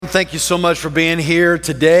thank you so much for being here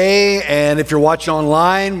today. And if you're watching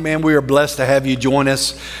online, man, we are blessed to have you join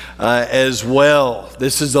us as well.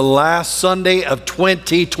 This is the last Sunday of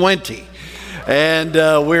 2020, and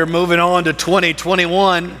we're moving on to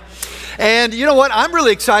 2021. And you know what? I'm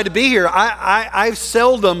really excited to be here. I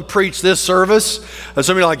seldom preach this service. Some of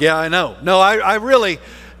you are like, yeah, I know. No, I really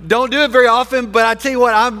don't do it very often, but I tell you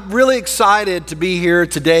what, I'm really excited to be here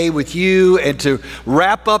today with you and to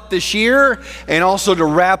wrap up this year and also to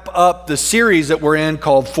wrap up the series that we're in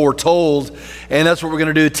called Foretold, and that's what we're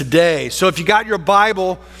going to do today. So if you got your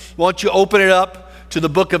Bible, why don't you open it up to the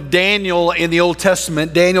book of Daniel in the Old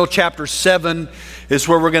Testament. Daniel chapter 7 is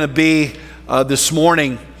where we're going to be this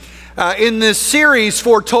morning. In this series,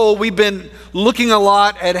 Foretold, we've been looking a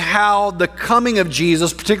lot at how the coming of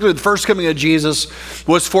Jesus, particularly the first coming of Jesus,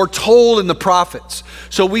 was foretold in the prophets.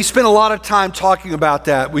 So we spent a lot of time talking about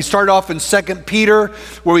that. We started off in 2 Peter,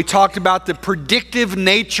 where we talked about the predictive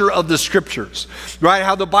nature of the scriptures, right?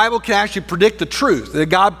 How the Bible can actually predict the truth, that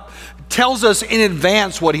God tells us in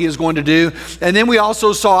advance what he is going to do. And then we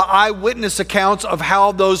also saw eyewitness accounts of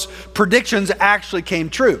how those predictions actually came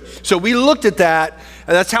true. So we looked at that,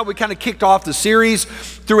 and that's how we kind of kicked off the series.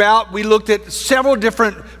 Throughout, we looked at several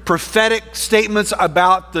different prophetic statements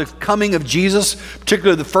about the coming of Jesus,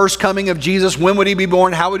 particularly the first coming of Jesus. When would he be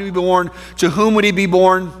born? How would he be born? To whom would he be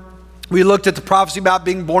born? We looked at the prophecy about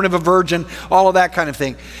being born of a virgin, all of that kind of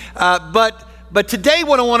thing. But today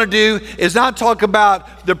what I want to do is not talk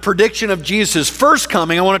about the prediction of Jesus' first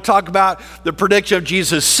coming. I want to talk about the prediction of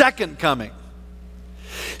Jesus' second coming.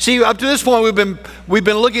 See, up to this point, we've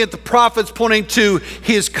been looking at the prophets pointing to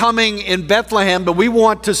his coming in Bethlehem, but we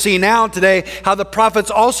want to see now today how the prophets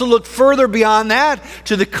also look further beyond that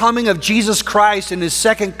to the coming of Jesus Christ and his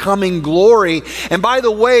second coming glory. And by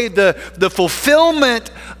the way, the fulfillment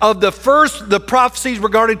of the prophecies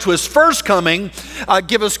regarding to his first coming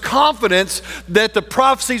give us confidence that the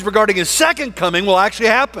prophecies regarding his second coming will actually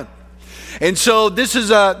happen. And so this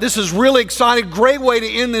is really exciting, great way to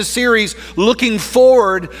end this series, looking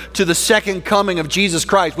forward to the second coming of Jesus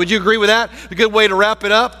Christ. Would you agree with that? A good way to wrap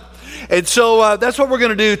it up? And so that's what we're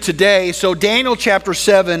going to do today. So Daniel chapter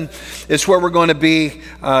 7 is where we're going to be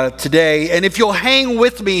today. And if you'll hang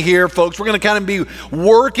with me here, folks, we're going to kind of be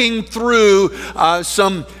working through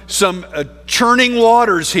some churning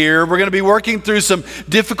waters here. We're going to be working through some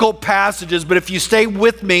difficult passages. But if you stay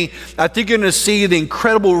with me, I think you're going to see the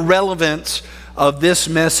incredible relevance of this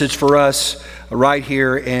message for us right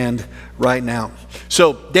here and right now.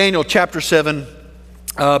 So Daniel chapter 7.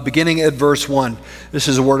 Beginning at verse 1. This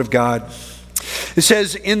is the word of God. It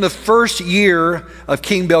says, in the first year of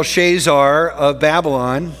King Belshazzar of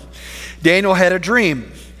Babylon, Daniel had a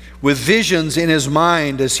dream with visions in his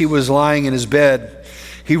mind as he was lying in his bed.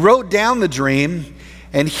 He wrote down the dream,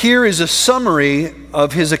 and here is a summary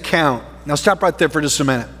of his account. Now stop right there for just a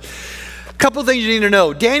minute. A couple of things you need to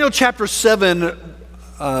know. Daniel chapter 7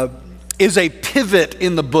 is a pivot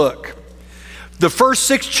in the book. The first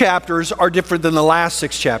 6 chapters are different than the last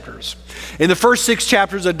 6 chapters. In the first 6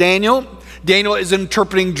 chapters of Daniel is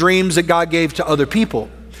interpreting dreams that God gave to other people.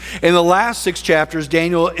 In the last 6 chapters,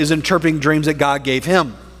 Daniel is interpreting dreams that God gave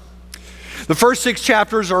him. The first 6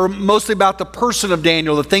 chapters are mostly about the person of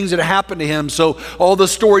Daniel, the things that happened to him. So all the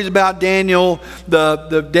stories about Daniel,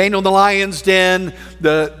 the Daniel in the lion's den,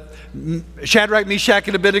 the Shadrach, Meshach,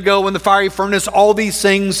 and Abednego in the fiery furnace, all these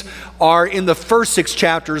things are in the first 6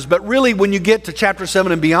 chapters. But really, when you get to chapter 7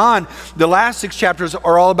 and beyond, the last 6 chapters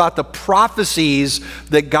are all about the prophecies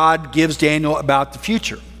that God gives Daniel about the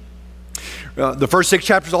future. The first 6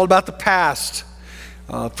 chapters are all about the past.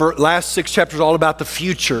 Last 6 chapters are all about the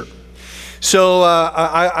future. So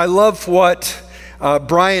I love what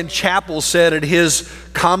Brian Chappell said at his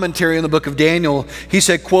commentary on the book of Daniel. He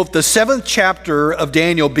said, quote, the 7th chapter of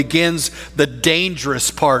Daniel begins the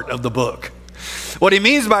dangerous part of the book. What he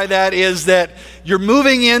means by that is that you're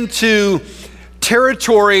moving into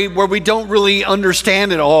territory where we don't really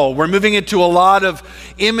understand it all. We're moving into a lot of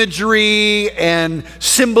imagery and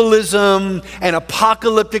symbolism and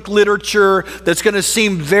apocalyptic literature that's going to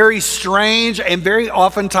seem very strange and very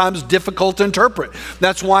oftentimes difficult to interpret.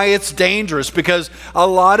 That's why it's dangerous, because a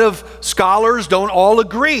lot of scholars don't all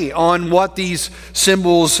agree on what these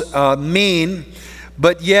symbols mean,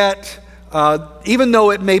 but yet even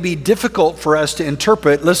though it may be difficult for us to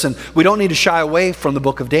interpret, listen, we don't need to shy away from the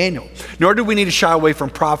book of Daniel, nor do we need to shy away from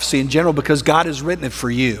prophecy in general, because God has written it for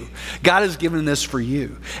you. God has given this for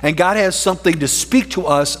you. And God has something to speak to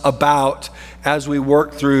us about as we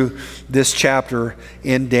work through this chapter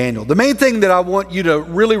in Daniel. The main thing that I want you to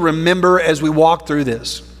really remember as we walk through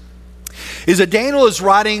this is that Daniel is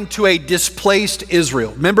writing to a displaced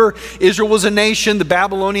Israel. Remember, Israel was a nation. The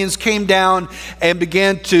Babylonians came down and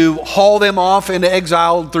began to haul them off into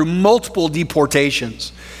exile through multiple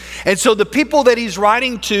deportations. And so the people that he's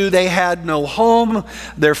writing to, they had no home.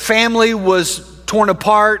 Their family was torn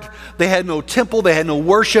apart. They had no temple. They had no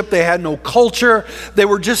worship. They had no culture. They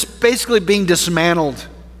were just basically being dismantled.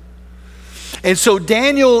 And so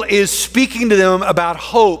Daniel is speaking to them about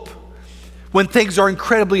hope when things are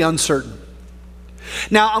incredibly uncertain.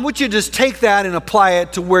 Now, I want you to just take that and apply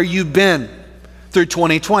it to where you've been through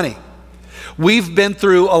 2020. We've been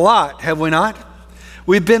through a lot, have we not?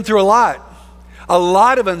 We've been through a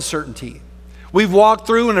lot of uncertainty. We've walked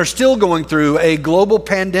through and are still going through a global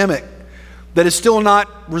pandemic that is still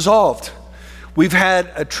not resolved. We've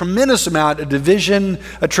had a tremendous amount of division,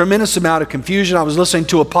 a tremendous amount of confusion. I was listening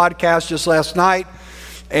to a podcast just last night,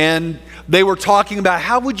 and they were talking about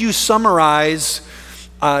how would you summarize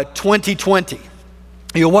 2020?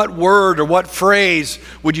 You know, what word or what phrase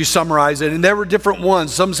would you summarize it? And there were different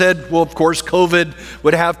ones. Some said, well, of course, COVID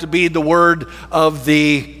would have to be the word of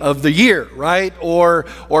the year, right? Or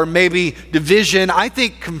maybe division. I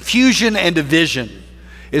think confusion and division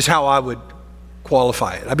is how I would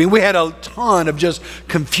qualify it. I mean, we had a ton of just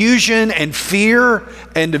confusion and fear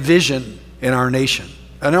and division in our nation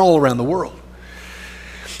and all around the world.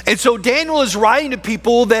 And so Daniel is writing to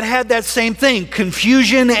people that had that same thing,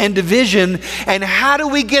 confusion and division. And how do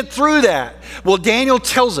we get through that? Well, Daniel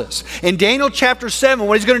tells us in Daniel chapter 7,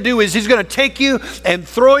 what he's going to do is he's going to take you and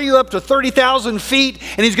throw you up to 30,000 feet,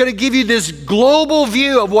 and he's going to give you this global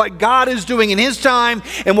view of what God is doing in his time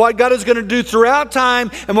and what God is going to do throughout time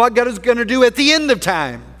and what God is going to do at the end of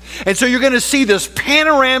time. And so you're going to see this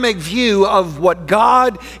panoramic view of what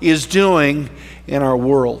God is doing in our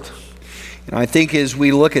world. And I think as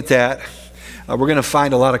we look at that, we're going to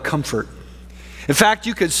find a lot of comfort. In fact,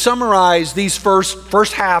 you could summarize these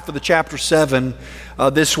first half of the chapter 7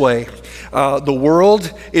 this way. The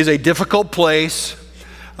world is a difficult place,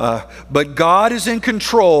 but God is in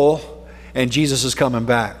control and Jesus is coming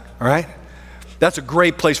back. All right? That's a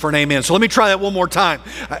great place for an amen. So let me try that one more time.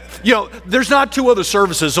 There's not two other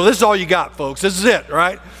services, so this is all you got, folks. This is it, all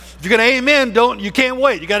right? If you're going to amen, you can't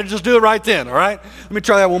wait. You got to just do it right then, all right? Let me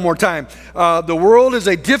try that one more time. The world is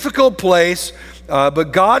a difficult place,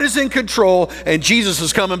 but God is in control and Jesus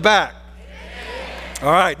is coming back.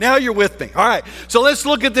 All right, now you're with me. All right, so let's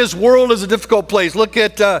look at this world as a difficult place. Look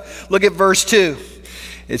at verse 2.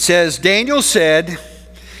 It says, Daniel said,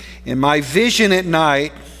 in my vision at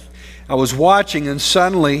night, I was watching, and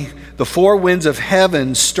suddenly the four winds of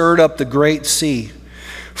heaven stirred up the great sea.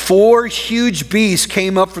 4 huge beasts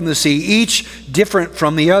came up from the sea, each different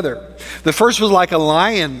from the other. The first was like a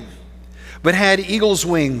lion, but had eagle's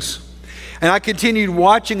wings. And I continued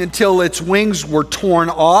watching until its wings were torn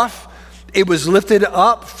off. It was lifted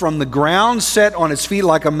up from the ground, set on its feet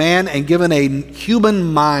like a man, and given a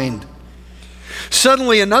human mind.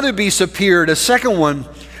 Suddenly another beast appeared, a second one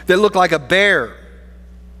that looked like a bear.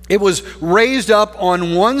 It was raised up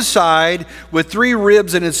on one side with 3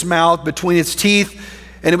 ribs in its mouth between its teeth,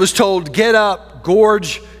 and it was told, get up,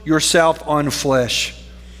 gorge yourself on flesh.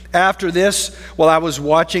 After this, while I was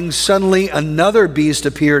watching, suddenly another beast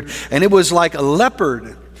appeared, and it was like a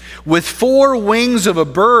leopard with 4 wings of a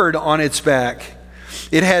bird on its back.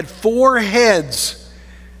 It had 4 heads,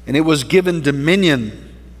 and it was given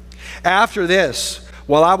dominion. After this,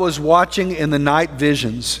 while I was watching in the night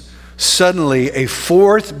visions, suddenly a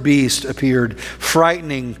 4th beast appeared,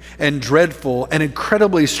 frightening and dreadful and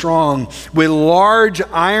incredibly strong, with large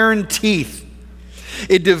iron teeth.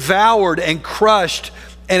 It devoured and crushed,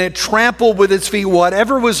 and it trampled with its feet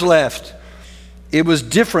whatever was left. It was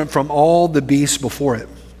different from all the beasts before it,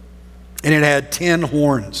 and it had 10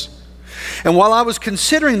 horns. And while I was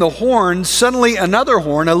considering the horns, suddenly another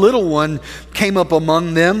horn, a little one, came up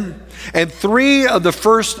among them. And 3 of the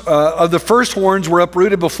first horns were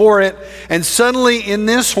uprooted before it. And suddenly in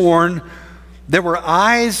this horn, there were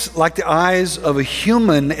eyes like the eyes of a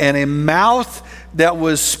human and a mouth that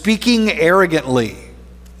was speaking arrogantly.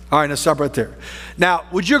 All right, let's stop right there. Now,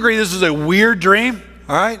 would you agree this is a weird dream?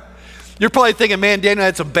 All right. You're probably thinking, man, Daniel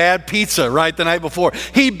had some bad pizza, right, the night before.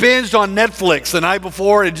 He binged on Netflix the night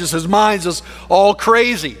before, and just his mind's just all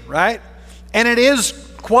crazy, right? And it is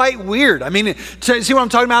quite weird. I mean, see what I'm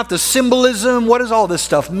talking about? The symbolism. What does all this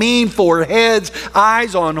stuff mean? 4 heads,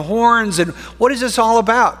 eyes on horns, and what is this all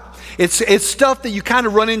about? It's stuff that you kind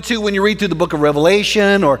of run into when you read through the book of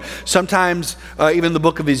Revelation or sometimes even the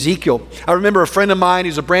book of Ezekiel. I remember a friend of mine,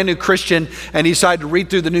 he's a brand new Christian, and he decided to read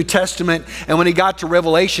through the New Testament, and when he got to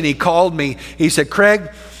Revelation, he called me. He said, Craig,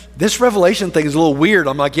 this Revelation thing is a little weird.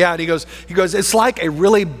 I'm like, yeah. And he goes, it's like a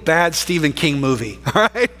really bad Stephen King movie, all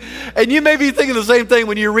right? And you may be thinking the same thing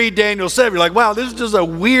when you read Daniel 7. You're like, wow, this is just a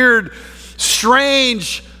weird,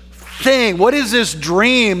 strange thing. What is this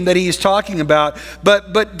dream that he's talking about?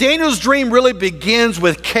 But Daniel's dream really begins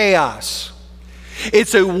with chaos.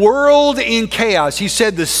 It's a world in chaos. He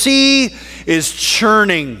said the sea is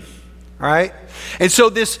churning, all right? And so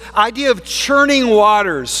this idea of churning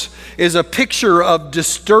waters is a picture of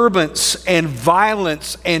disturbance and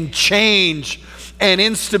violence and change and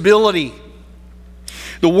instability.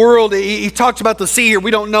 The world, he talks about the sea here.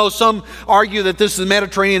 We don't know. Some argue that this is the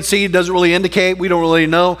Mediterranean Sea. It doesn't really indicate. We don't really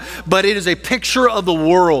know. But it is a picture of the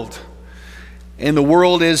world. And the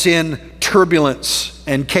world is in turbulence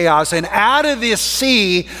and chaos. And out of this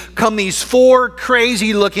sea come these four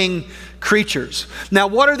crazy-looking creatures. Now,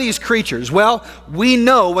 what are these creatures? Well, we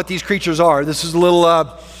know what these creatures are. This is a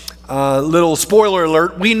little spoiler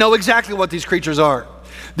alert. We know exactly what these creatures are.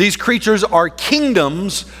 These creatures are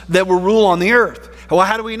kingdoms that will rule on the earth. Well,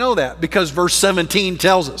 how do we know that? Because verse 17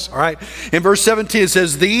 tells us, all right? In verse 17 it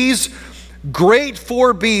says, these great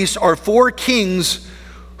four beasts are four kings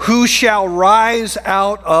who shall rise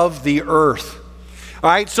out of the earth. All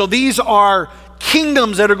right, so these are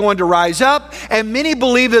kingdoms that are going to rise up, and many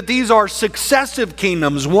believe that these are successive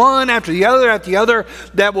kingdoms, one after the other,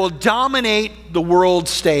 that will dominate the world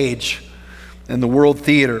stage and the world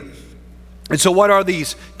theater. And so what are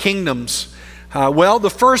these kingdoms? Well, the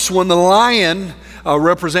first one, the lion,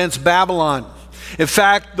 represents Babylon. In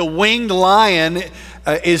fact, the winged lion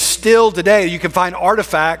is still today, you can find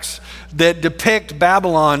artifacts that depict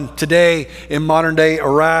Babylon today in modern day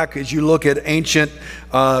Iraq as you look at ancient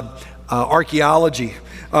archaeology.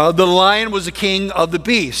 The lion was the king of the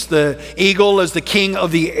beasts. The eagle is the king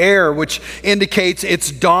of the air, which indicates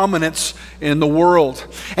its dominance in the world.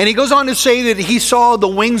 And he goes on to say that he saw the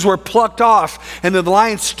wings were plucked off and the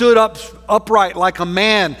lion stood upright like a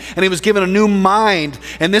man, and he was given a new mind.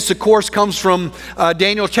 And this, of course, comes from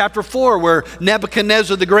Daniel chapter 4, where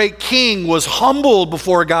Nebuchadnezzar, the great king, was humbled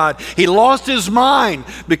before God. He lost his mind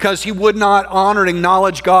because he would not honor and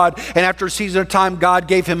acknowledge God. And after a season of time, God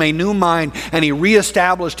gave him a new mind, and he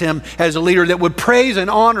reestablished him as a leader that would praise and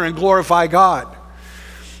honor and glorify God.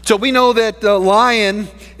 So we know that the lion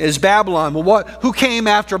is Babylon. Well, who came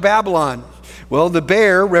after Babylon? Well, the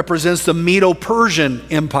bear represents the Medo-Persian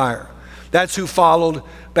Empire. That's who followed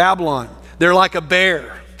Babylon. They're like a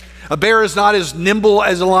bear. A bear is not as nimble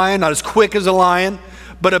as a lion, not as quick as a lion,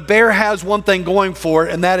 but a bear has one thing going for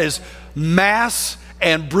it, and that is mass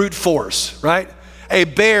and brute force, right? A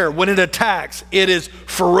bear, when it attacks, it is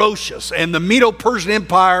ferocious. And the Medo-Persian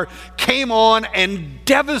Empire came on and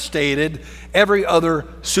devastated every other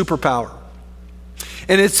superpower.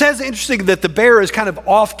 And it says, interesting, that the bear is kind of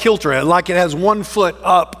off kilter, like it has one foot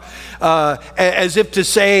up, as if to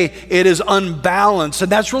say it is unbalanced.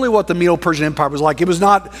 And that's really what the Medo-Persian Empire was like. It was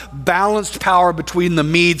not balanced power between the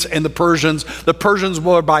Medes and the Persians. The Persians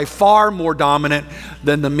were by far more dominant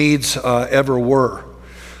than the Medes ever were.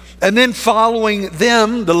 And then following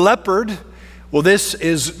them, the leopard, well, this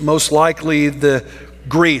is most likely the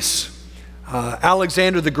Greece,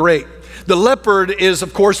 Alexander the Great. The leopard is,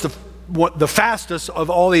 of course, the fastest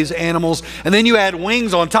of all these animals. And then you add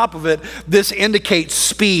wings on top of it. This indicates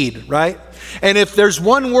speed, right? And if there's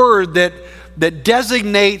one word that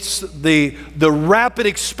designates the rapid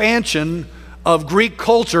expansion of Greek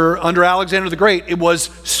culture under Alexander the Great, it was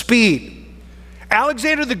speed.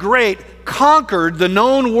 Alexander the Great conquered the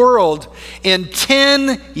known world in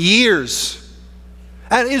 10 years.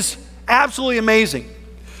 That is absolutely amazing.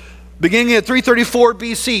 Beginning at 334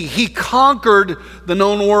 BC, he conquered the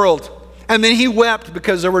known world. And then he wept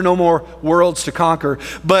because there were no more worlds to conquer.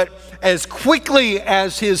 But as quickly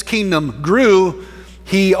as his kingdom grew,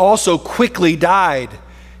 he also quickly died.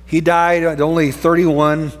 He died at only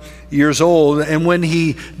 31 years old. And when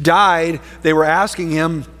he died, they were asking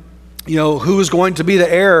him, who is going to be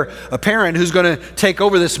the heir apparent, who's going to take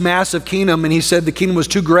over this massive kingdom? And he said the kingdom was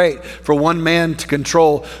too great for one man to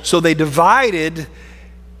control. So they divided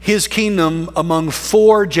his kingdom among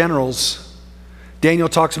four generals. Daniel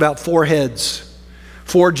talks about four heads,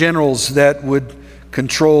 four generals that would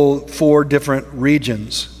control four different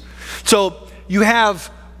regions. So you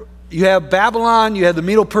have Babylon, you have the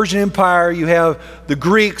Medo-Persian Empire, you have the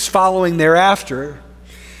Greeks following thereafter.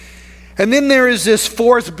 And then there is this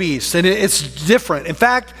fourth beast, and it's different. In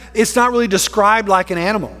fact, it's not really described like an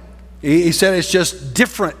animal. He said it's just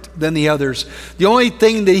different than the others. The only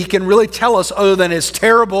thing that he can really tell us, other than it's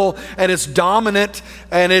terrible and it's dominant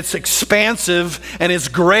and it's expansive and it's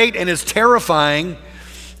great and it's terrifying,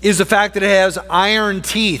 is the fact that it has iron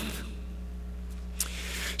teeth.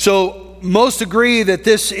 So most agree that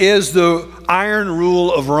this is the iron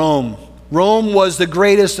rule of Rome. Rome was the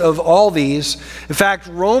greatest of all these. In fact,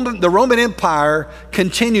 the Roman Empire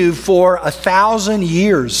continued for 1,000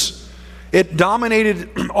 years. It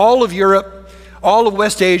dominated all of Europe, all of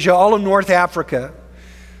West Asia, all of North Africa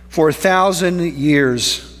for 1,000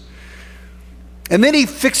 years. And then he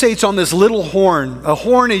fixates on this little horn. A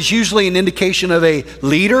horn is usually an indication of a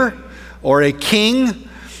leader or a king.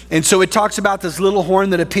 And so it talks about this little horn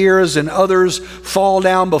that appears and others fall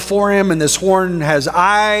down before him. And this horn has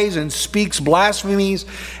eyes and speaks blasphemies.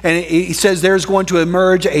 And he says there's going to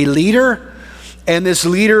emerge a leader. And this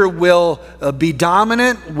leader will be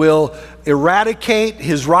dominant, will eradicate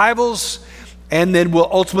his rivals, and then will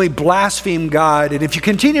ultimately blaspheme God. And if you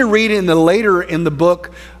continue reading later in the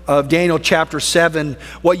book of Daniel chapter 7,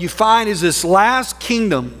 what you find is this last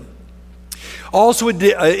kingdom also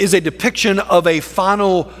is a depiction of a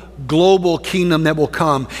final global kingdom that will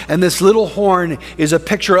come. And this little horn is a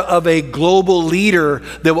picture of a global leader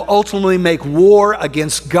that will ultimately make war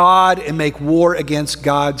against God and make war against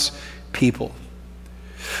God's people.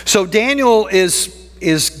 So Daniel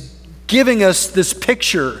is giving us this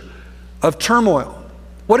picture of turmoil.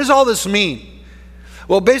 What does all this mean?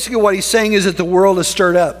 Well, basically what he's saying is that the world is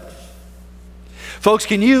stirred up. Folks,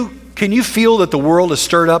 can you feel that the world is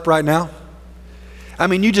stirred up right now? I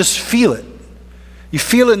mean, you just feel it. You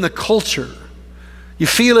feel it in the culture. You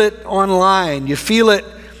feel it online. You feel it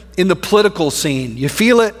in the political scene. You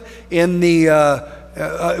feel it in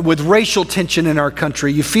with racial tension in our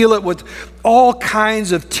country. You feel it with all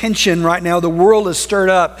kinds of tension right now. The world is stirred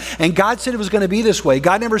up. And God said it was going to be this way.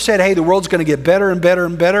 God never said, hey, the world's going to get better and better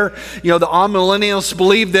and better. You know, the amillennials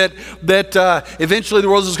believe that eventually the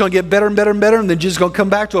world is going to get better and better and better, and then just going to come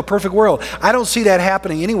back to a perfect world. I don't see that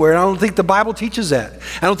happening anywhere. And I don't think the Bible teaches that.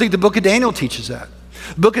 I don't think the book of Daniel teaches that.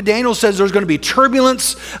 The book of Daniel says there's going to be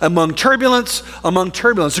turbulence among turbulence among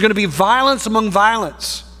turbulence. There's going to be violence among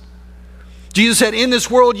violence. Jesus said, in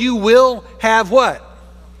this world you will have what?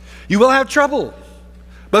 You will have trouble.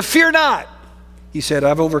 But fear not. He said,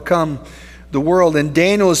 I've overcome the world. And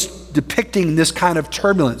Daniel is depicting this kind of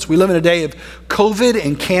turbulence. We live in a day of COVID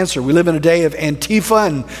and cancer. We live in a day of Antifa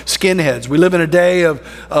and skinheads. We live in a day of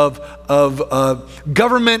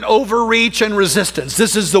government overreach and resistance.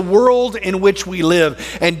 This is the world in which we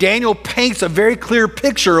live. And Daniel paints a very clear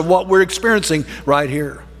picture of what we're experiencing right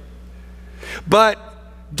here. But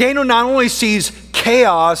Daniel not only sees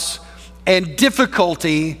chaos and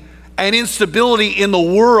difficulty and instability in the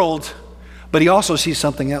world, but he also sees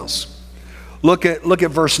something else. Look at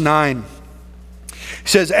verse 9. He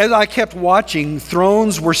says, as I kept watching,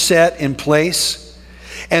 thrones were set in place,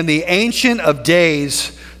 and the Ancient of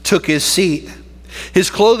Days took his seat. His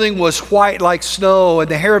clothing was white like snow, and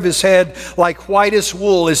the hair of his head like whitest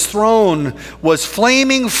wool. His throne was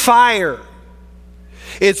flaming fire.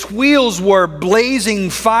 Its wheels were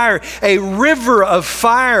blazing fire. A river of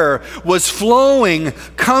fire was flowing,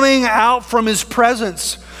 coming out from his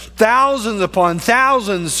presence. Thousands upon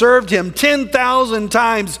thousands served him. 10,000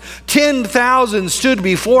 times 10,000 stood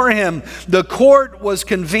before him. The court was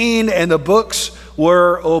convened and the books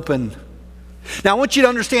were opened. Now I want you to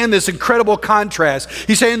understand this incredible contrast.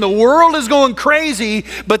 He's saying the world is going crazy,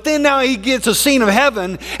 but then now he gets a scene of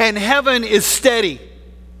heaven, and heaven is steady.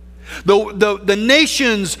 The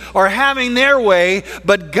nations are having their way,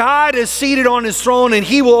 but God is seated on his throne and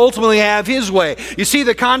he will ultimately have his way. You see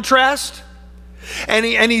the contrast? And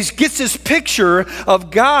he gets this picture of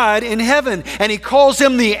God in heaven, and he calls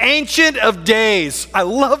him the Ancient of Days. I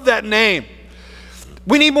love that name.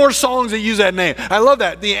 We need more songs that use that name. I love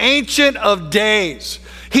that. The Ancient of Days.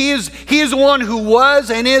 He is the one who was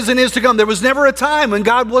and is to come. There was never a time when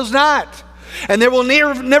God was not. And there will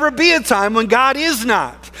never be a time when God is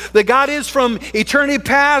not. That God is from eternity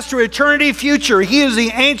past to eternity future. He is the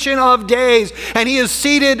Ancient of Days, and he is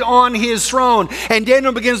seated on his throne. And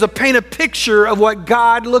Daniel begins to paint a picture of what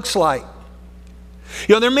God looks like.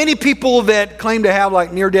 You know, there are many people that claim to have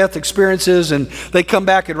like near-death experiences, and they come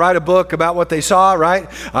back and write a book about what they saw, right?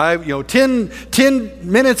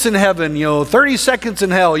 10 minutes in heaven, 30 seconds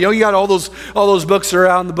in hell. You got all those books that are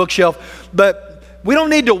out on the bookshelf. But we don't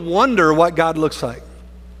need to wonder what God looks like.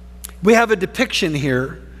 We have a depiction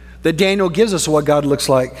here that Daniel gives us of what God looks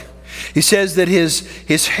like. He says that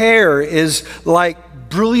his hair is like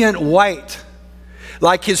brilliant white,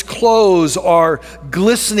 like his clothes are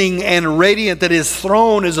glistening and radiant, that his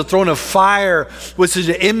throne is a throne of fire, which is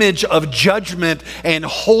an image of judgment and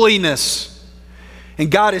holiness. And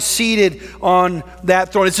God is seated on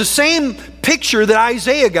that throne. It's the same picture that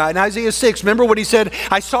Isaiah got in Isaiah 6. Remember what he said?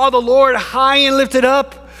 I saw the Lord high and lifted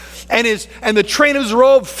up, And the train of his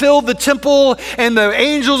robe filled the temple, and the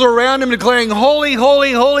angels around him declaring, "Holy,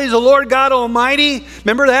 holy, holy is the Lord God Almighty."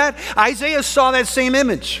 Remember that? Isaiah saw that same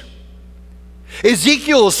image.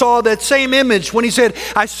 Ezekiel saw that same image when he said,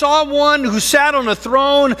 "I saw one who sat on a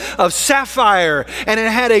throne of sapphire, and it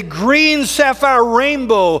had a green sapphire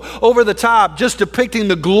rainbow over the top, just depicting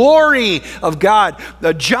the glory of God."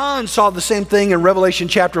 John saw the same thing in Revelation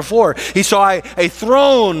chapter 4. He saw a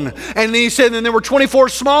throne, and then he said, and there were 24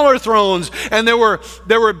 smaller thrones, and there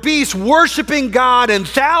were beasts worshiping God and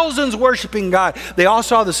thousands worshiping God. They all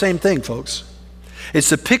saw the same thing, folks.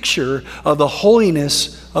 It's a picture of the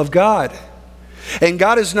holiness of God. And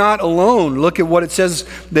God is not alone. Look at what it says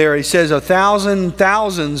there. He says 1,000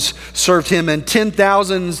 thousands served him, and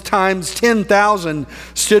 10,000 times 10,000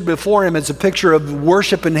 stood before him. It's a picture of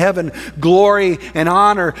worship in heaven, glory and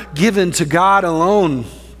honor given to God alone.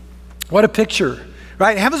 What a picture,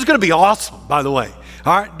 right? Heaven's going to be awesome, by the way.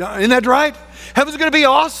 All right, isn't that right? Heaven's going to be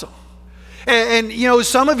awesome. And you know,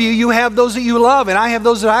 some of you have those that you love, and I have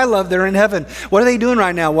those that I love. They're in heaven. What are they doing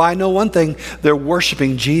right now? Well, I know one thing. They're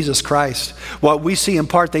worshiping Jesus Christ. What we see in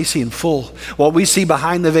part, they see in full. What we see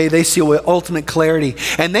behind the veil, they see with ultimate clarity.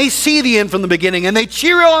 And they see the end from the beginning, and they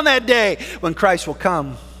cheer on that day when Christ will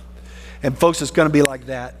come. And folks, it's going to be like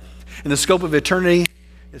that. In the scope of eternity,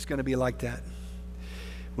 it's going to be like that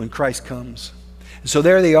when Christ comes. So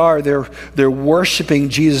there they are, they're worshiping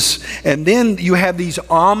Jesus. And then you have these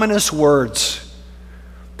ominous words.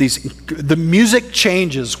 The music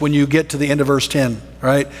changes when you get to the end of verse 10,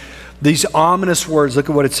 right? These ominous words,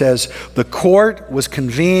 look at what it says. The court was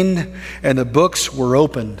convened and the books were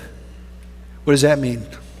opened. What does that mean?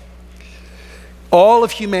 All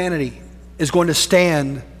of humanity is going to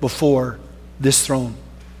stand before this throne.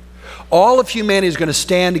 All of humanity is going to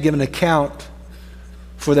stand to give an account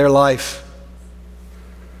for their life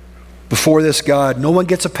before this God. No one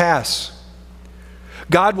gets a pass.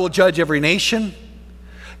 God will judge every nation.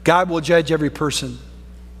 God will judge every person.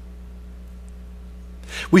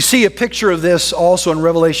 We see a picture of this also in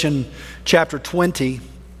Revelation chapter 20.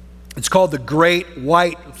 It's called the Great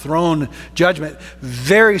White Throne Judgment,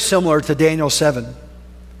 very similar to Daniel 7,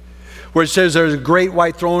 where it says there's a great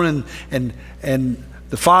white throne and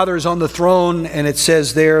the Father is on the throne, and it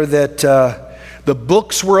says there that the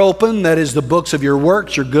books were open, that is the books of your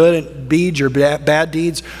works, your good deeds, your bad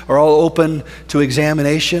deeds are all open to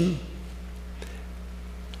examination.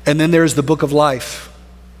 And then there's the book of life.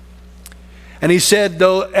 And he said,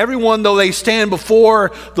 though they stand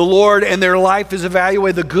before the Lord and their life is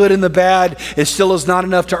evaluated, the good and the bad, it still is not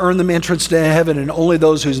enough to earn them entrance to heaven, and only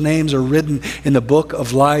those whose names are written in the book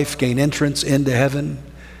of life gain entrance into heaven,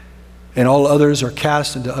 and all others are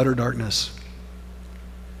cast into utter darkness.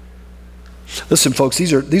 Listen, folks,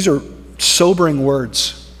 these are sobering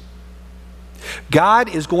words.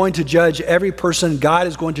 God is going to judge every person. God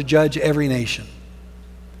is going to judge every nation.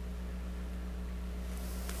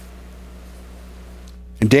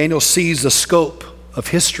 And Daniel sees the scope of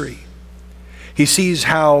history. He sees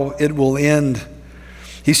how it will end.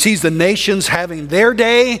 He sees the nations having their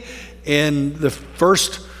day in the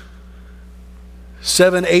first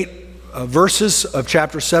 7, 8 verses of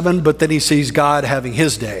chapter 7, but then he sees God having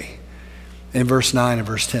his day in verse 9 and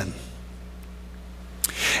verse 10.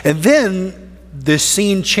 And then the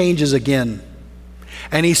scene changes again,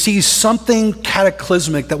 and he sees something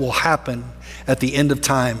cataclysmic that will happen at the end of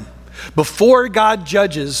time. Before God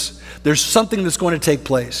judges, there's something that's going to take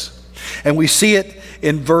place. And we see it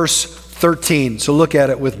in verse 13. So look at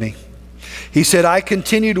it with me. He said, I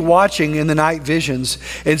continued watching in the night visions,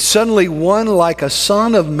 and suddenly one like a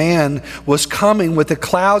son of man was coming with the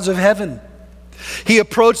clouds of heaven. He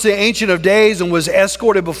approached the Ancient of Days and was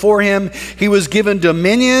escorted before him. He was given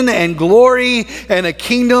dominion and glory and a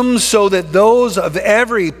kingdom so that those of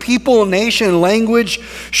every people, nation, and language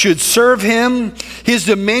should serve him. His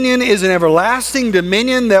dominion is an everlasting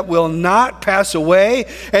dominion that will not pass away,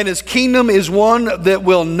 and his kingdom is one that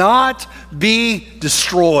will not be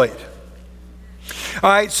destroyed. All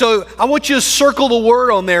right, so I want you to circle the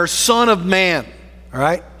word on there, Son of Man. All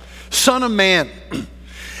right, Son of Man.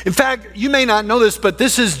 In fact, you may not know this, but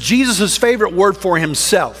this is Jesus' favorite word for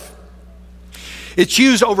himself. It's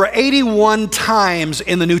used over 81 times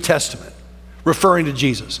in the New Testament, referring to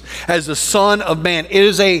Jesus as the Son of Man. It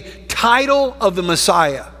is a title of the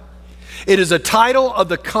Messiah. It is a title of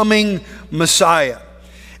the coming Messiah.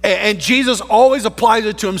 And Jesus always applies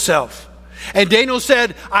it to himself. And Daniel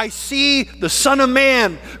said, I see the Son of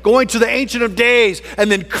Man going to the Ancient of Days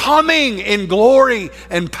and then coming in glory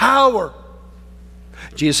and power.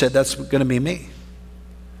 Jesus said, that's going to be me.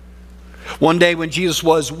 One day when Jesus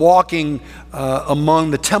was walking among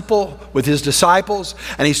the temple with his disciples,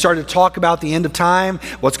 and he started to talk about the end of time,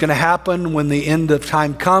 what's going to happen when the end of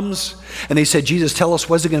time comes. And they said, Jesus, tell us,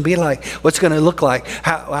 what's it going to be like? What's it going to look like?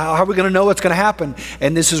 How are we going to know what's going to happen?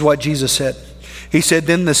 And this is what Jesus said. He said,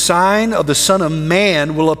 then the sign of the Son of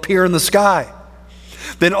Man will appear in the sky.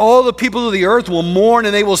 Then all the people of the earth will mourn,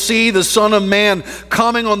 and they will see the Son of Man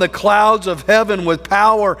coming on the clouds of heaven with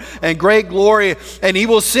power and great glory. And he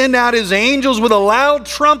will send out his angels with a loud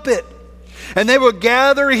trumpet, and they will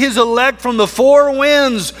gather his elect from the four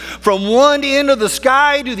winds, from one end of the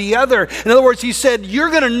sky to the other. In other words, he said, you're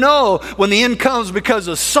going to know when the end comes, because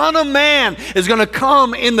the Son of Man is going to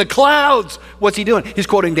come in the clouds. What's he doing? He's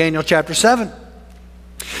quoting Daniel chapter 7.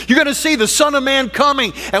 You're going to see the Son of Man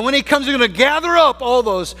coming, and when he comes, he's going to gather up all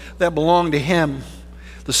those that belong to him.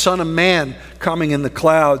 The Son of Man coming in the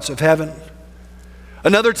clouds of heaven.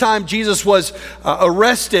 Another time, Jesus was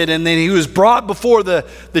arrested, and then he was brought before the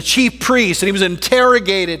chief priest, and he was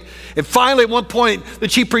interrogated. And finally, at one point, the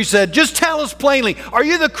chief priest said, just tell us plainly, are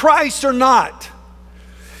you the Christ or not?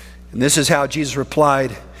 And this is how Jesus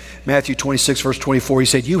replied, Matthew 26, verse 24. He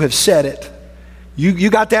said, you have said it.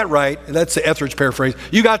 You got that right. That's the Etheridge paraphrase.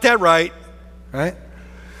 You got that right. Right?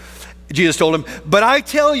 Jesus told him, but I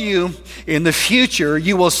tell you, in the future,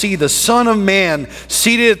 you will see the Son of Man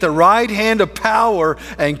seated at the right hand of power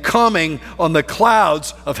and coming on the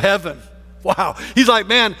clouds of heaven. Wow. He's like,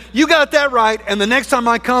 man, you got that right. And the next time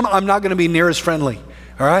I come, I'm not going to be near as friendly.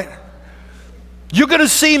 All right? You're going to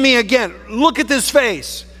see me again. Look at this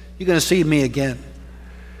face. You're going to see me again.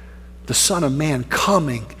 The Son of Man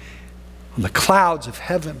coming on the clouds of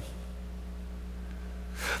heaven.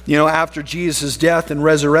 You know, after Jesus' death and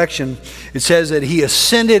resurrection, it says that he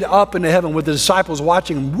ascended up into heaven with the disciples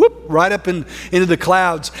watching him, whoop, right up into the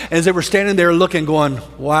clouds. And as they were standing there looking, going,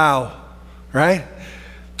 wow, right?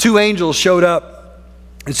 Two angels showed up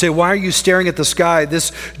and said, why are you staring at the sky?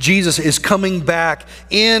 This Jesus is coming back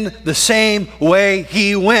in the same way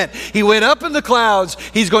he went. He went up in the clouds.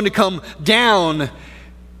 He's going to come down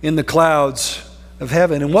in the clouds of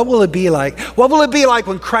heaven. And what will it be like? What will it be like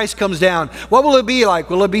when Christ comes down? What will it be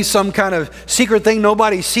like? Will it be some kind of secret thing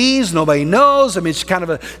nobody sees, nobody knows? I mean, it's kind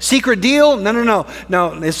of a secret deal? No,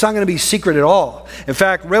 it's not going to be secret at all. In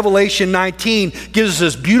fact, Revelation 19 gives us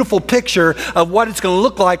this beautiful picture of what it's going to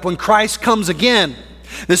look like when Christ comes again.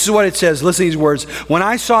 This is what it says. Listen to these words. When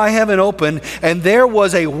I saw heaven open, and there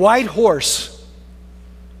was a white horse,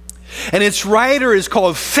 and its rider is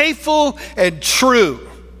called Faithful and True.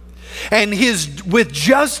 And with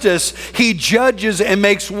justice he judges and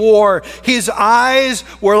makes war. His eyes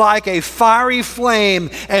were like a fiery flame,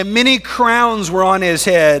 and many crowns were on his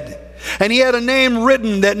head. And he had a name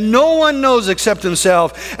written that no one knows except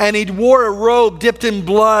himself. And he wore a robe dipped in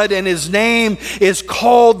blood, and his name is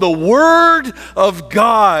called the Word of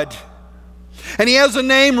God. And he has a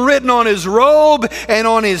name written on his robe and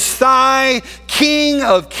on his thigh, King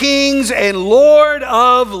of Kings and Lord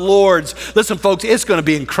of Lords. Listen, folks, it's going to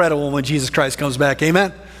be incredible when Jesus Christ comes back.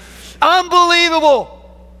 Amen? Unbelievable.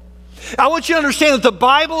 I want you to understand that the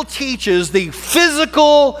Bible teaches the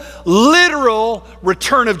physical, literal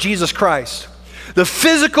return of Jesus Christ. The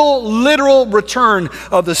physical, literal return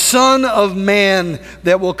of the Son of Man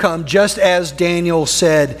that will come, just as Daniel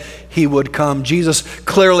said he would come. Jesus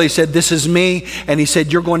clearly said, this is me. And he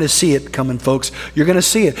said, you're going to see it coming, folks. You're going to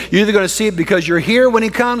see it. You're either going to see it because you're here when he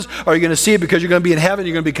comes, or you're going to see it because you're going to be in heaven.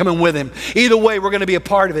 You're going to be coming with him. Either way, we're going to be a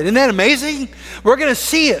part of it. Isn't that amazing? We're going to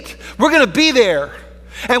see it. We're going to be there.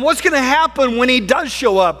 And what's going to happen when he does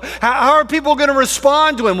show up? How are people going to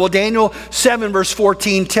respond to him? Well, Daniel 7 verse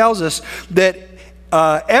 14 tells us that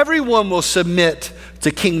everyone will submit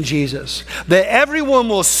to King Jesus, that everyone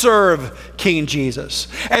will serve King Jesus,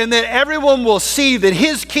 and that everyone will see that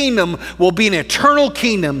his kingdom will be an eternal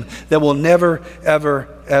kingdom that will never, ever,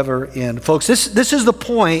 ever end. Folks, this is the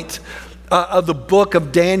point of the book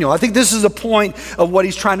of Daniel. I think this is the point of what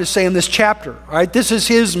he's trying to say in this chapter. All right, this is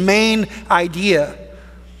his main idea.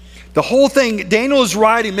 The whole thing, Daniel is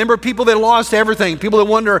writing, remember people that lost everything, people that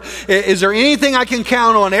wonder, is there anything I can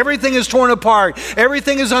count on? Everything is torn apart.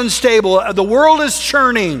 Everything is unstable. The world is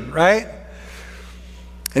churning, right?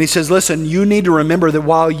 And he says, listen, you need to remember that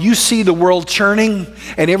while you see the world churning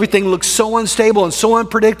and everything looks so unstable and so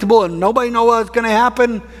unpredictable and nobody knows what's going to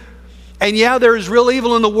happen, and yeah, there is real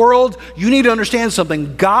evil in the world, you need to understand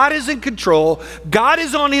something. God is in control. God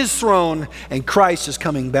is on his throne, and Christ is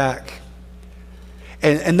coming back.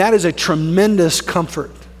 And that is a tremendous comfort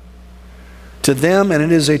to them, and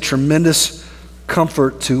it is a tremendous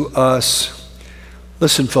comfort to us.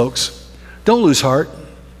 Listen, folks, don't lose heart.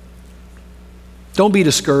 Don't be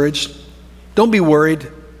discouraged. Don't be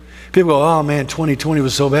worried, People go, oh man, 2020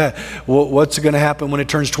 was so bad. Well, what's going to happen when it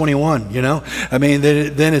turns 21, you know? I mean,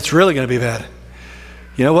 then it's really going to be bad.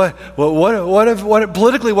 You know what? Well, what if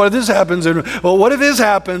politically, what if this happens? And well, what if this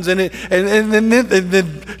happens? And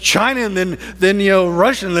then China, and then you know,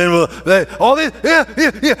 Russia, and then all this,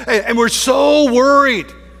 yeah. And we're so worried.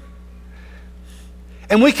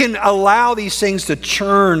 And we can allow these things to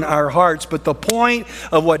churn our hearts. But the point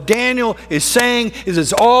of what Daniel is saying is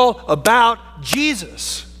it's all about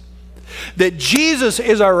Jesus. That Jesus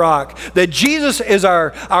is our rock. That Jesus is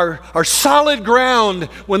our solid ground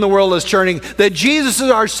when the world is churning. That Jesus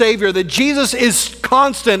is our Savior. That Jesus is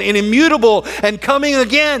constant and immutable and coming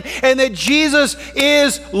again. And that Jesus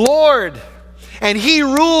is Lord. And He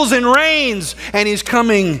rules and reigns. And He's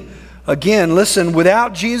coming again. Listen,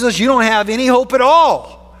 without Jesus, you don't have any hope at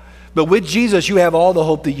all. But with Jesus, you have all the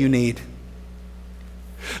hope that you need.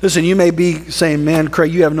 Listen, you may be saying, man,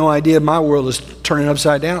 Craig, you have no idea. My world is turning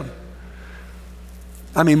upside down.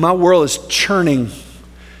 I mean, my world is churning.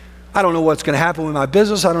 I don't know what's going to happen with my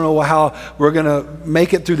business. I don't know how we're going to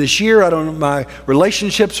make it through this year. I don't know. My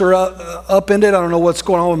relationships are upended. I don't know what's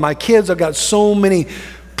going on with my kids. I've got so many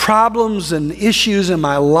problems and issues in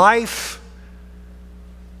my life.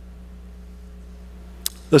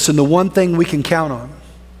 Listen, the one thing we can count on,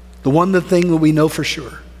 the thing that we know for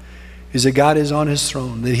sure, is that God is on His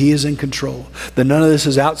throne, that He is in control, that none of this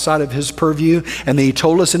is outside of His purview, and that He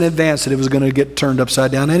told us in advance that it was going to get turned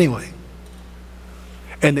upside down anyway.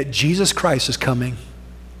 And that Jesus Christ is coming.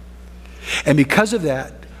 And because of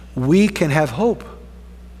that, we can have hope.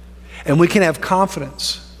 And we can have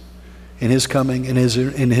confidence in His coming and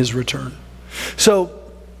in His return. So,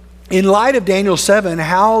 in light of Daniel 7,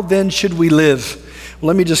 how then should we live? Well,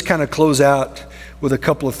 let me just kind of close out with a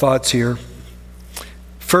couple of thoughts here.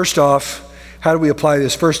 First off, how do we apply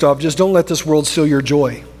this? First off, just don't let this world steal your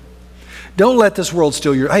joy. Don't let this world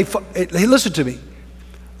steal your... Hey, listen to me.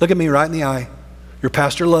 Look at me right in the eye. Your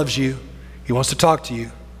pastor loves you. He wants to talk to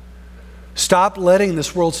you. Stop letting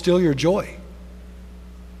this world steal your joy.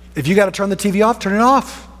 If you got to turn the TV off, turn it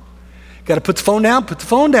off. Got to put the phone down, put the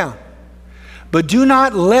phone down. But do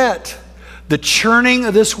not let the churning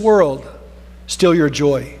of this world steal your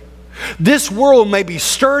joy. This world may be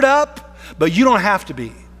stirred up, but you don't have to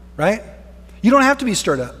be, right? You don't have to be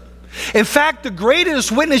stirred up. In fact, the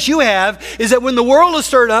greatest witness you have is that when the world is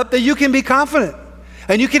stirred up, that you can be confident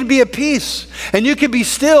and you can be at peace and you can be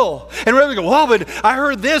still. And rather go, well, but I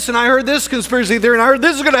heard this and I heard this conspiracy theory and I heard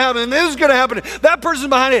this is going to happen and this is going to happen. That person's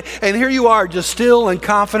behind it. And here you are just still and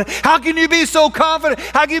confident. How can you be so confident?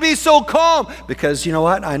 How can you be so calm? Because you know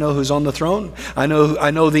what? I know who's on the throne. I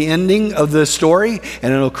know the ending of the story,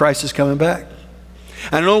 and I know Christ is coming back.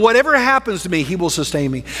 I know whatever happens to me, He will sustain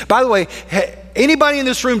me. By the way, anybody in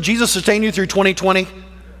this room, Jesus sustained you through 2020?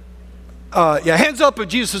 Yeah, hands up if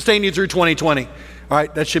Jesus sustained you through 2020. All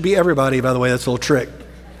right, that should be everybody, by the way. That's a little trick.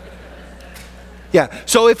 Yeah,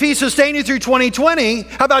 so if He sustained you through 2020,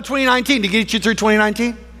 how about 2019? Did He get you through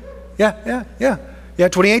 2019? Yeah,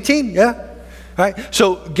 2018, yeah. All right,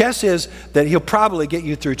 so guess is that He'll probably get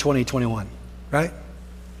you through 2021, right?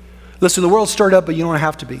 Listen, the world's stirred up, but you don't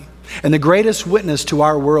have to be. And the greatest witness to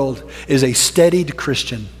our world is a steadied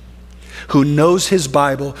Christian who knows his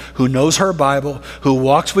Bible, who knows her Bible, who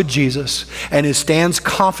walks with Jesus, and stands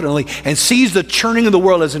confidently and sees the churning of the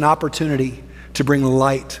world as an opportunity to bring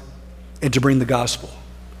light and to bring the gospel.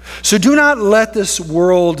 So do not let this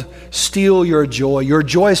world steal your joy. Your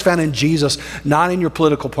joy is found in Jesus, not in your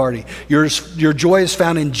political party. Your joy is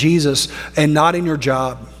found in Jesus and not in your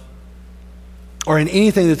job or in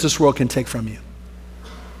anything that this world can take from you.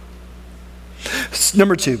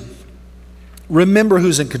 Number 2, remember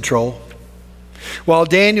who's in control. While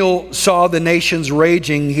Daniel saw the nations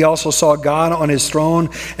raging, he also saw God on His throne.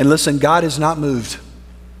 And listen, God is not moved.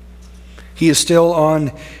 He is still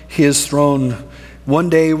on His throne. One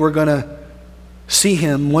day we're going to see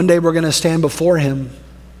Him. One day we're going to stand before Him.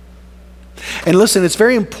 And listen, it's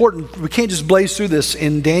very important. We can't just blaze through this.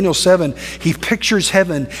 In Daniel 7, he pictures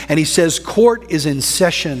heaven and he says, court is in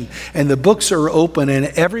session and the books are open and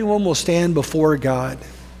everyone will stand before God.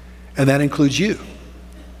 And that includes you.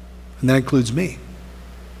 And that includes me.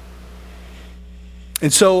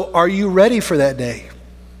 And so, are you ready for that day?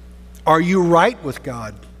 Are you right with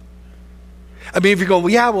God? I mean, if you're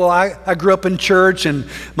going, I grew up in church and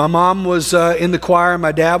my mom was in the choir and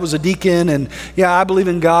my dad was a deacon and I believe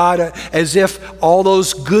in God, as if all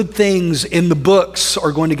those good things in the books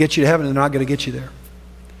are going to get you to heaven and they're not going to get you there.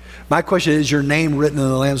 My question is your name written in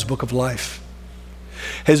the Lamb's Book of Life?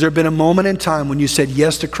 Has there been a moment in time when you said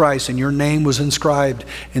yes to Christ and your name was inscribed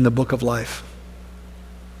in the Book of Life?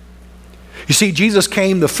 You see, Jesus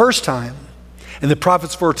came the first time And the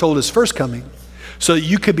prophets foretold his first coming so that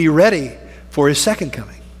you could be ready for his second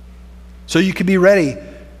coming. So you could be ready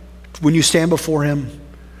when you stand before him,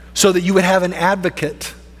 so that you would have an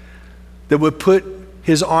advocate that would put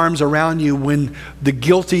his arms around you when the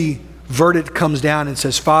guilty verdict comes down and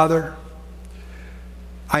says, Father,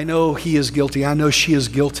 I know he is guilty. I know she is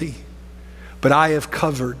guilty, but I have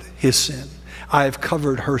covered his sin. I have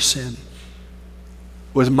covered her sin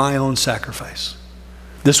with my own sacrifice.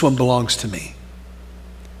 This one belongs to me.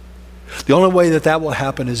 The only way that will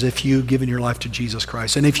happen is if you've given your life to Jesus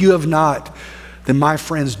Christ. And if you have not, then my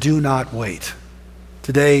friends, do not wait.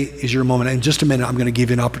 Today is your moment. In just a minute, I'm going to give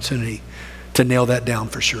you an opportunity to nail that down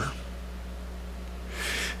for sure.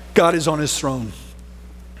 God is on his throne.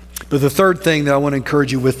 But the third thing that I want to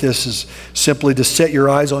encourage you with this is simply to set your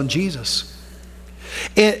eyes on Jesus.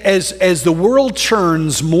 As the world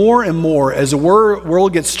churns more and more, as the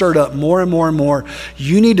world gets stirred up more and more and more,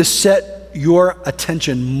 you need to set your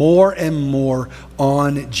attention more and more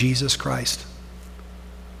on Jesus Christ.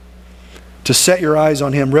 To set your eyes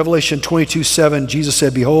on him. Revelation 22:7, Jesus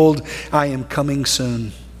said, behold, I am coming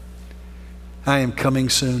soon. I am coming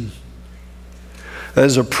soon. That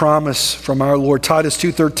is a promise from our Lord. Titus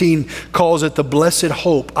 2:13 calls it the blessed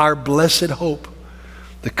hope, our blessed hope,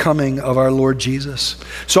 the coming of our Lord Jesus.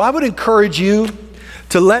 So I would encourage you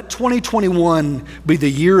to let 2021 be the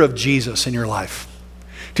year of Jesus in your life.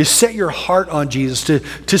 To set your heart on Jesus,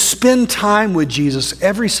 to spend time with Jesus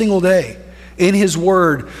every single day in his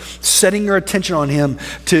word, setting your attention on him,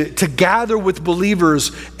 to gather with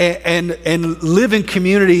believers and live in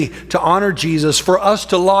community to honor Jesus, for us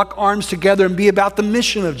to lock arms together and be about the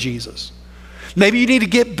mission of Jesus. Maybe you need to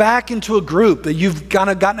get back into a group that you've kind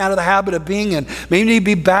of gotten out of the habit of being in. Maybe you need to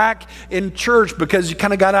be back in church because you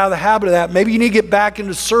kind of got out of the habit of that. Maybe you need to get back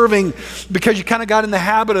into serving because you kind of got in the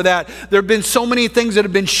habit of that. There have been so many things that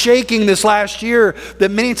have been shaking this last year that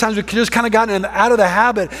many times we just kind of gotten out of the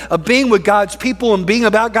habit of being with God's people and being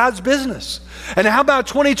about God's business. And how about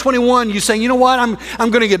 2021, you saying, you know what, I'm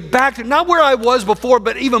going to get back to not where I was before,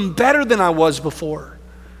 but even better than I was before.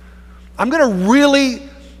 I'm going to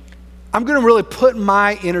really put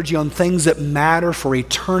my energy on things that matter for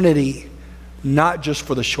eternity, not just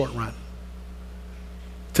for the short run.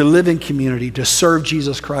 To live in community, to serve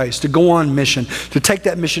Jesus Christ, to go on mission, to take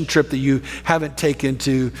that mission trip that you haven't taken,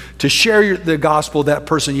 to share the gospel with that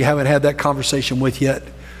person you haven't had that conversation with yet,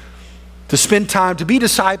 to spend time, to be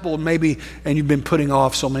discipled maybe, and you've been putting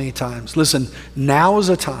off so many times. Listen, now is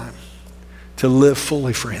a time to live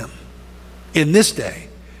fully for him. In this day,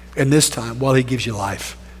 in this time, while he gives you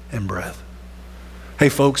life and breath. Hey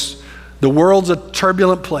folks, the world's a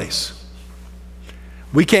turbulent place.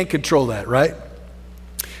 We can't control that, right?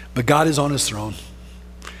 But God is on his throne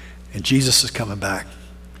and Jesus is coming back.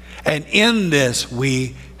 And in this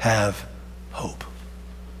we have hope.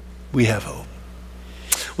 We have hope.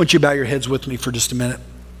 I want you to bow your heads with me for just a minute.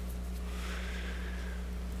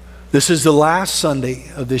 This is the last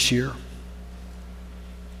Sunday of this year.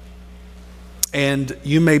 And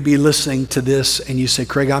you may be listening to this and you say,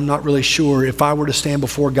 Craig, I'm not really sure if I were to stand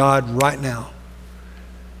before God right now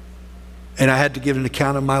and I had to give an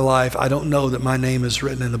account of my life, I don't know that my name is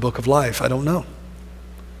written in the book of life. I don't know.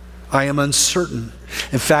 I am uncertain.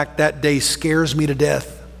 In fact, that day scares me to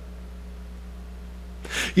death.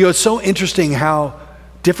 You know, it's so interesting how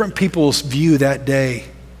different people view that day.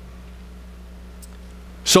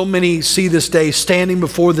 So many see this day standing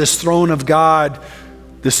before this throne of God,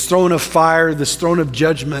 this throne of fire, this throne of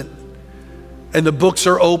judgment, and the books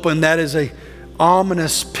are open. That is a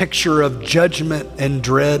ominous picture of judgment and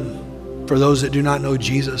dread for those that do not know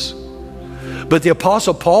Jesus. But the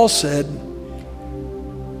Apostle Paul said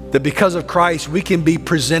that because of Christ, we can be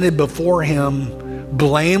presented before him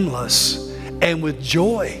blameless and with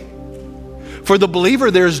joy. For the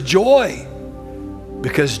believer, there's joy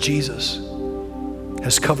because Jesus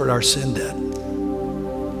has covered our sin debt.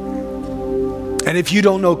 And if you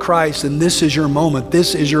don't know Christ, then this is your moment.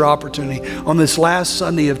 This is your opportunity on this last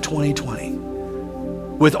Sunday of 2020,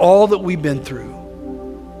 with all that we've been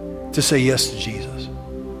through, to say yes to Jesus.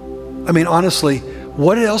 I mean, honestly,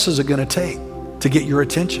 what else is it going to take to get your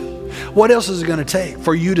attention? What else is it going to take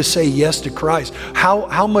for you to say yes to Christ?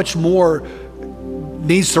 How much more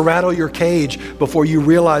needs to rattle your cage before you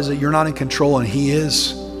realize that you're not in control and he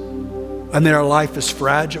is, and that our life is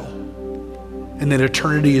fragile, and that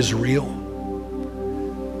eternity is real?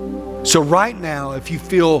 So right now, if you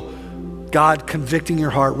feel God convicting your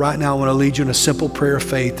heart right now, I want to lead you in a simple prayer of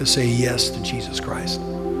faith to say yes to Jesus Christ.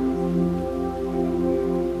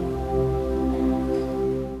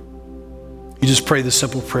 You just pray this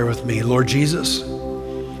simple prayer with me. Lord Jesus,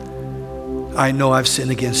 I know I've sinned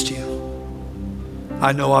against you.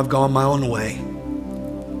 I know I've gone my own way.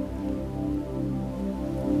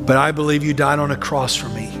 But I believe you died on a cross for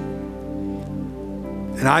me.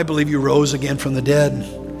 And I believe you rose again from the dead.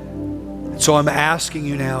 So I'm asking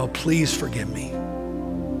you now, please forgive me.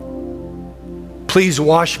 Please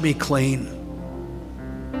wash me clean.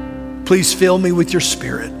 Please fill me with your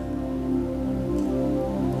Spirit.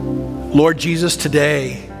 Lord Jesus,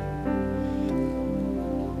 today,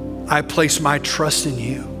 I place my trust in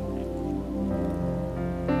you.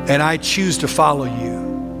 And I choose to follow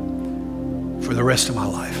you for the rest of my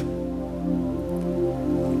life.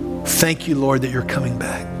 Thank you, Lord, that you're coming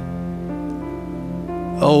back.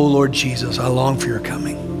 Oh, Lord Jesus, I long for your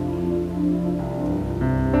coming.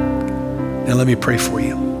 And let me pray for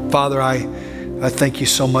you. Father, I thank you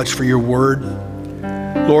so much for your word.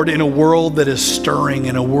 Lord, in a world that is stirring,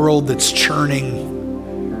 in a world that's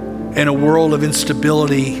churning, in a world of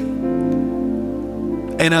instability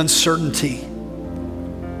and uncertainty,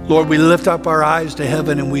 Lord, we lift up our eyes to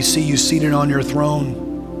heaven and we see you seated on your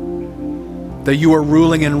throne, that you are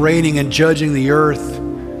ruling and reigning and judging the earth,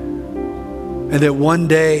 and that one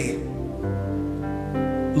day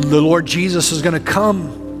the Lord Jesus is going to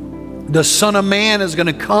come. The Son of Man is going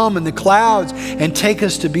to come in the clouds and take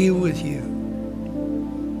us to be with you.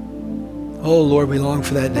 Oh, Lord, we long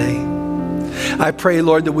for that day. I pray,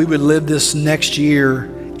 Lord, that we would live this next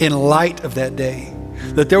year in light of that day,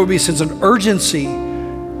 that there would be a sense of urgency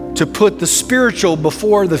to put the spiritual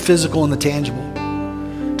before the physical and the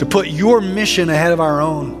tangible, to put your mission ahead of our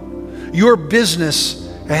own, your business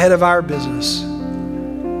ahead of our business.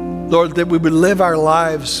 Lord, that we would live our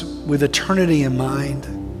lives with eternity in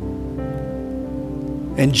mind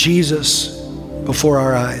and Jesus before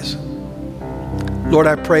our eyes. Lord,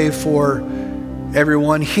 I pray for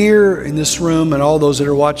everyone here in this room and all those that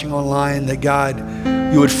are watching online, that God,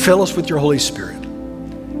 you would fill us with your Holy Spirit,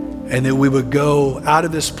 and that we would go out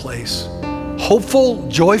of this place hopeful,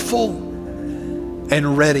 joyful,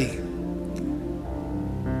 and ready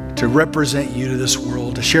to represent you to this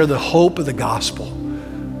world, to share the hope of the gospel,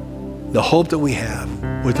 the hope that we have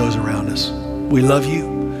with those around us. We love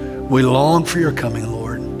you. We long for your coming,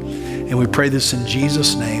 Lord. And we pray this in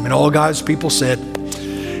Jesus' name. And all God's people said,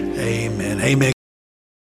 amen. Amen.